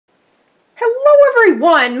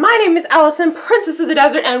everyone, my name is Allison, Princess of the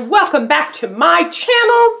Desert, and welcome back to my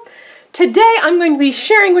channel. Today I'm going to be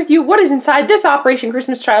sharing with you what is inside this Operation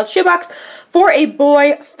Christmas Child shoebox for a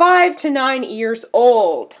boy 5 to 9 years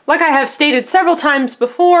old. Like I have stated several times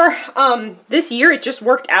before, this year it just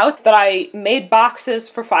worked out that I made boxes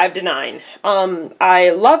for 5 to 9. I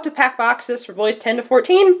love to pack boxes for boys 10 to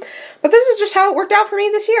 14, but this is just how it worked out for me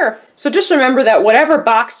this year. So just remember that whatever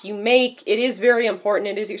box you make, it is very important,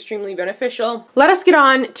 it is extremely beneficial. Let us get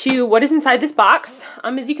on to what is inside this box.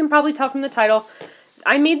 As you can probably tell from the title,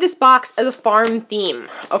 I made this box as a farm theme,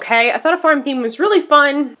 okay? I thought a farm theme was really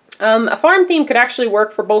fun. A farm theme could actually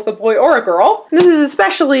work for both a boy or a girl. This is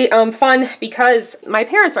especially fun because my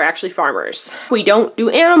parents are actually farmers. We don't do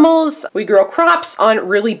animals, we grow crops on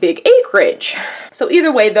really big acreage. So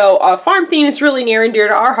either way though, a farm theme is really near and dear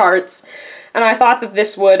to our hearts, and I thought that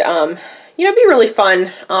this would, be really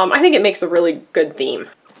fun. I think it makes a really good theme.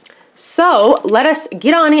 So let us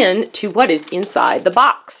get on in to what is inside the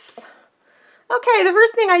box. Okay, the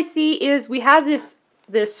first thing I see is we have this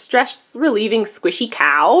stress-relieving squishy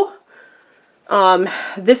cow.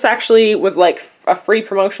 This actually was like a free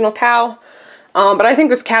promotional cow, but I think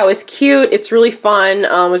this cow is cute. It's really fun.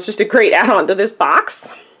 It's just a great add-on to this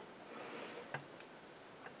box.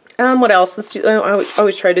 What else? Let's do. I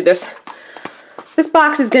always try to do this. This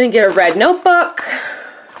box is going to get a red notebook.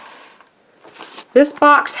 This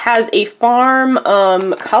box has a farm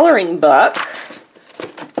coloring book.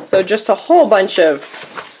 So just a whole bunch of,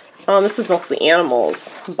 this is mostly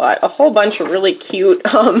animals, but a whole bunch of really cute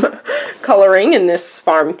coloring in this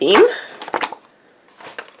farm theme.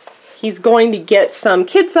 He's going to get some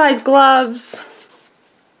kid-sized gloves.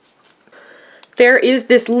 There is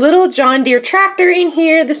this little John Deere tractor in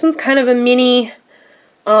here. This one's kind of a mini,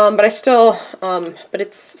 but it's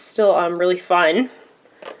still really fun.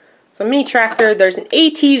 So a mini tractor. There's an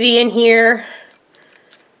ATV in here,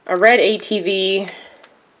 a red ATV.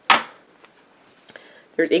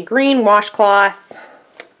 There's a green washcloth.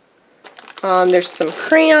 There's some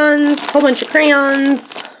crayons, a whole bunch of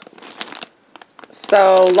crayons.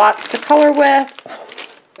 So lots to color with.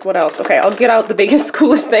 What else? Okay, I'll get out the biggest,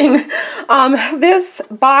 coolest thing. This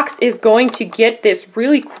box is going to get this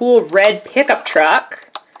really cool red pickup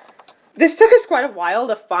truck. This took us quite a while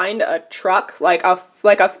to find a truck, like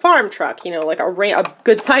a farm truck, you know, like a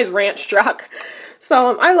good-sized ranch truck.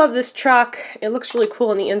 So I love this truck. It looks really cool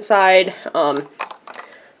on the inside.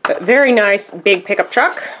 But very nice big pickup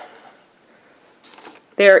truck.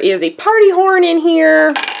 There is a party horn in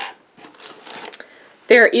here.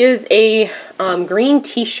 There is a green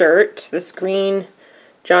t-shirt. This green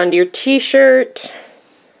John Deere t-shirt.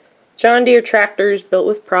 John Deere tractors built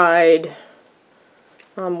with pride.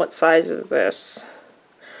 What size is this?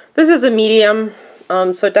 This is a medium,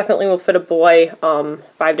 so it definitely will fit a boy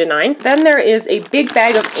 5 to 9. Then there is a big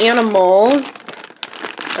bag of animals.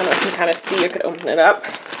 I don't know if you can kind of see, I could open it up.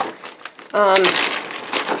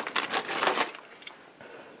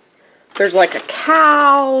 There's like a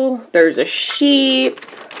cow, there's a sheep,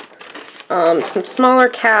 some smaller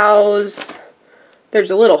cows,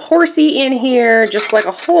 there's a little horsey in here, just like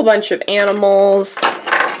a whole bunch of animals,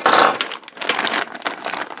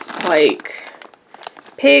 like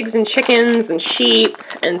pigs and chickens and sheep,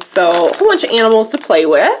 and so a whole bunch of animals to play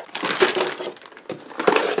with.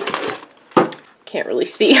 Can't really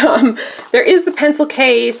see. There is the pencil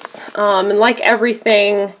case, and like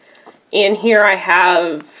everything in here I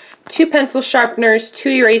have 2 pencil sharpeners, 2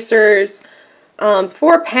 erasers,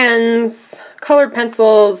 4 pens, colored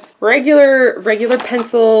pencils, regular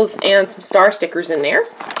pencils, and some star stickers in there.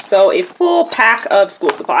 So a full pack of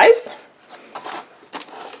school supplies.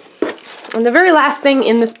 And the very last thing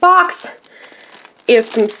in this box is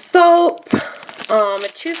some soap, a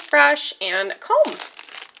toothbrush, and a comb.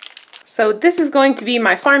 So this is going to be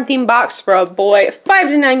my farm theme box for a boy 5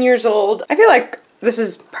 to 9 years old. I feel like this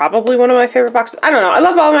is probably one of my favorite boxes. I don't know, I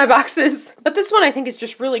love all my boxes, but this one I think is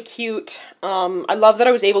just really cute. I love that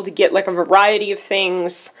I was able to get like a variety of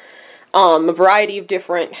things, a variety of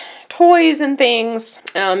different toys and things.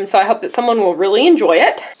 So I hope that someone will really enjoy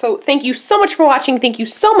it. So thank you so much for watching. Thank you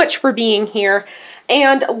so much for being here.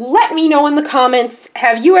 And let me know in the comments,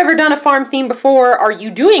 have you ever done a farm theme before? Are you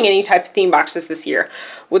doing any type of theme boxes this year?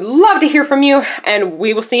 Would love to hear from you, and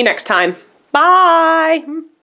we will see you next time. Bye!